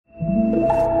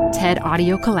TED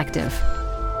Audio Collective.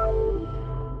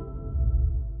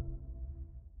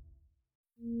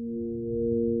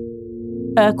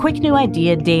 A quick new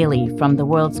idea daily from the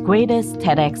world's greatest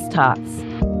TEDx talks.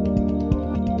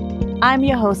 I'm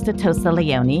your host, Atosa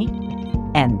Leone,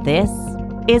 and this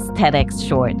is TEDx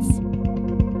Shorts.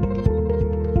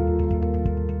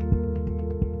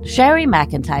 Sherry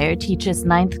McIntyre teaches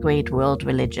 9th grade world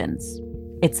religions.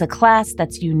 It's a class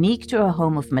that's unique to her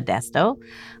home of Modesto,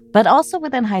 but also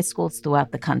within high schools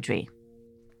throughout the country.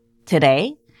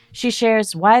 Today, she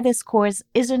shares why this course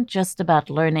isn't just about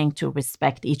learning to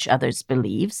respect each other's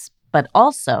beliefs, but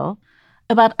also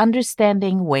about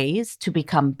understanding ways to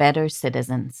become better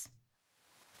citizens.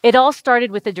 It all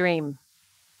started with a dream.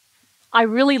 I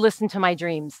really listen to my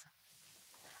dreams.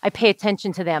 I pay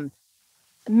attention to them.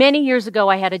 Many years ago,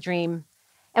 I had a dream,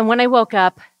 and when I woke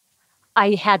up,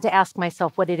 I had to ask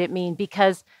myself, what did it mean?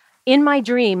 Because in my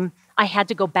dream, I had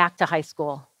to go back to high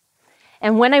school.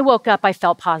 And when I woke up, I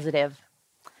felt positive.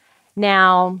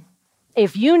 Now,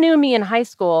 if you knew me in high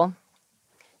school,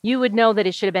 you would know that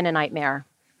it should have been a nightmare.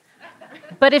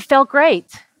 But it felt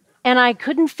great. And I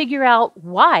couldn't figure out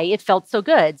why it felt so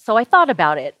good. So I thought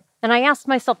about it. And I asked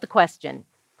myself the question,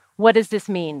 what does this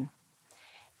mean?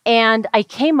 And I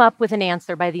came up with an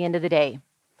answer by the end of the day.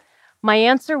 My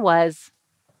answer was,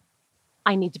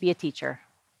 I need to be a teacher.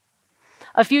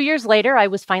 A few years later, I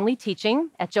was finally teaching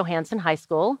at Johansen High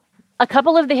School. A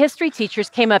couple of the history teachers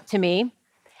came up to me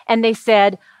and they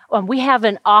said, we have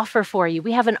an offer for you.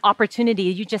 We have an opportunity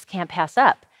you just can't pass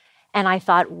up. And I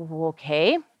thought,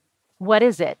 okay, what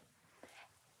is it?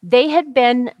 They had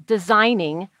been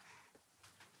designing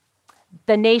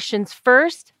the nation's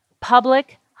first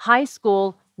public high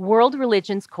school world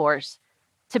religions course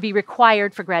to be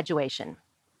required for graduation.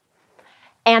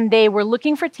 And they were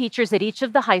looking for teachers at each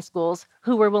of the high schools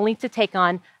who were willing to take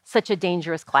on such a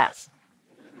dangerous class.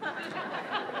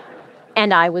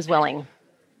 And I was willing.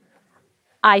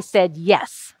 I said,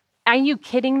 yes. Are you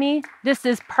kidding me? This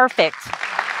is perfect.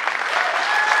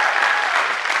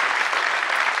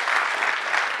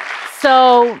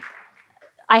 So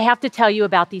I have to tell you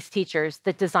about these teachers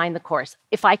that designed the course.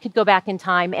 If I could go back in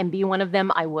time and be one of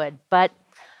them, I would. But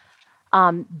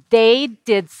they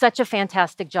did such a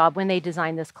fantastic job when they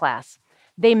designed this class.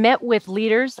 They met with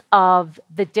leaders of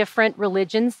the different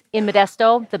religions in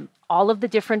Modesto, all of the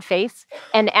different faiths,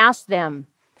 and asked them,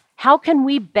 how can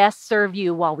we best serve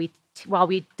you while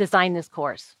we design this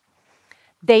course?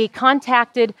 They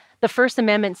contacted the First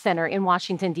Amendment Center in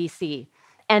Washington, D.C.,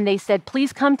 and they said,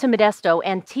 please come to Modesto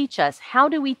and teach us, how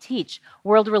do we teach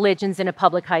world religions in a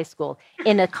public high school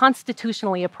in a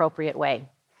constitutionally appropriate way?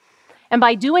 And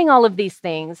by doing all of these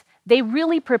things, they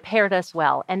really prepared us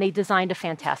well, and they designed a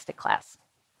fantastic class.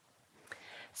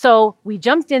 So we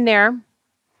jumped in there,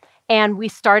 and we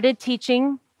started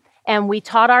teaching, and we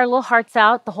taught our little hearts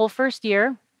out the whole first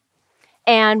year,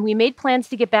 and we made plans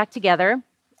to get back together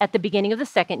at the beginning of the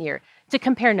second year to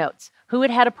compare notes. Who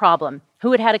had had a problem?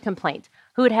 Who had had a complaint?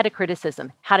 Who had had a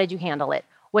criticism? How did you handle it?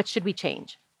 What should we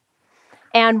change?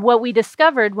 And what we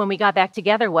discovered when we got back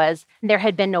together was there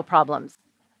had been no problems.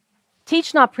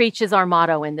 Teach, not preach is our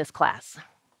motto in this class.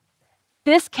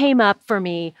 This came up for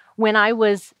me when I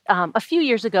was, a few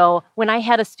years ago, when I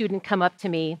had a student come up to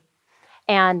me,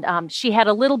 and she had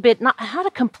a little bit, not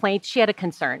a complaint, she had a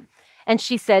concern. And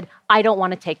she said, I don't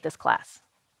want to take this class.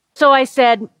 So I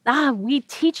said, we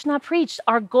teach, not preach.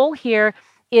 Our goal here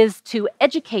is to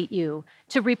educate you,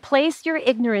 to replace your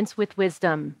ignorance with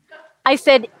wisdom. I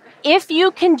said, if you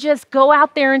can just go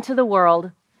out there into the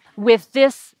world with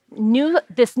this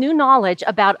new knowledge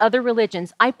about other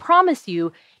religions, I promise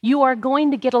you, you are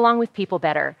going to get along with people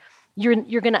better.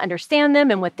 You're going to understand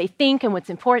them and what they think and what's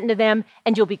important to them,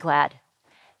 and you'll be glad.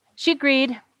 She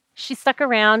agreed. She stuck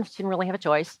around. She didn't really have a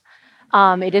choice.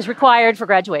 It is required for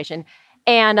graduation.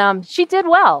 And she did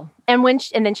well. And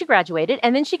then she graduated.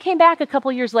 And then she came back a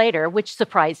couple years later, which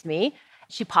surprised me.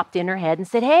 She popped in her head and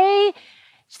said, hey,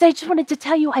 I just wanted to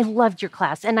tell you I loved your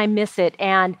class and I miss it.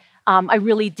 And I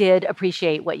really did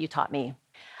appreciate what you taught me.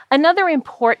 Another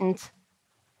important,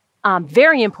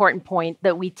 very important point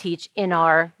that we teach in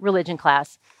our religion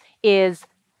class is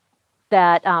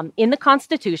that in the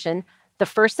Constitution, the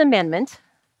First Amendment,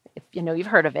 if you know you've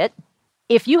heard of it,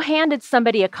 if you handed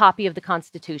somebody a copy of the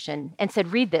Constitution and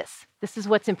said, read this is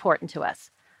what's important to us,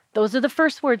 those are the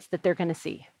first words that they're going to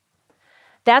see.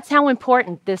 That's how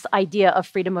important this idea of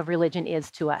freedom of religion is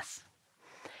to us.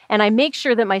 And I make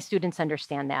sure that my students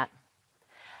understand that.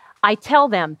 I tell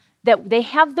them that they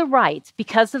have the right,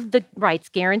 because of the rights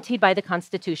guaranteed by the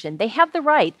Constitution, they have the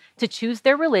right to choose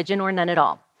their religion or none at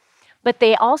all. But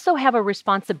they also have a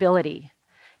responsibility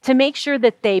to make sure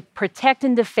that they protect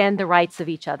and defend the rights of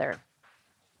each other.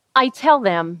 I tell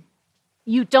them,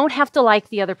 you don't have to like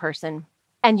the other person,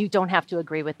 and you don't have to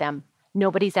agree with them.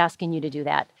 Nobody's asking you to do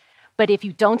that. But if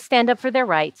you don't stand up for their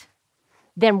right,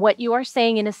 then what you are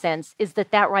saying, in a sense, is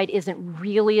that that right isn't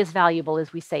really as valuable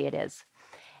as we say it is.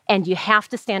 And you have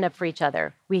to stand up for each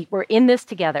other. We're in this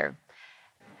together.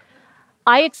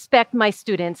 I expect my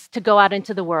students to go out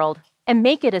into the world and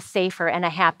make it a safer and a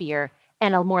happier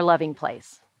and a more loving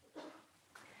place.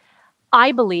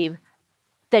 I believe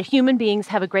that human beings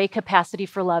have a great capacity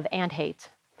for love and hate,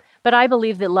 but I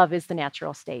believe that love is the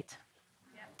natural state.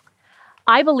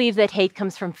 I believe that hate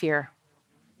comes from fear,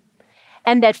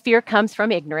 and that fear comes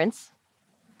from ignorance.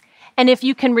 And if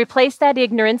you can replace that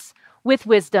ignorance with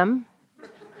wisdom,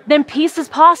 then peace is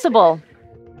possible.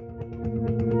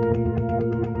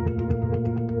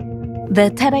 The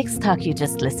TEDx talk you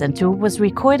just listened to was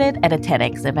recorded at a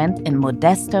TEDx event in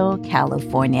Modesto,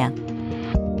 California.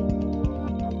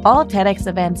 All TEDx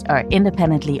events are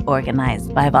independently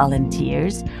organized by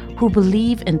volunteers who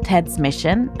believe in TED's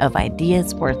mission of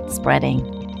ideas worth spreading.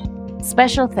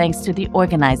 Special thanks to the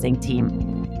organizing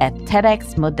team at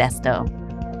TEDx Modesto.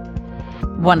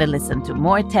 Want to listen to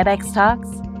more TEDx talks?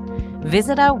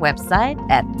 Visit our website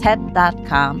at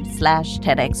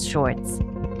ted.com/TEDxShorts.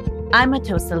 I'm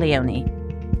Atosa Leone.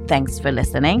 Thanks for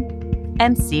listening,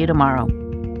 and see you tomorrow.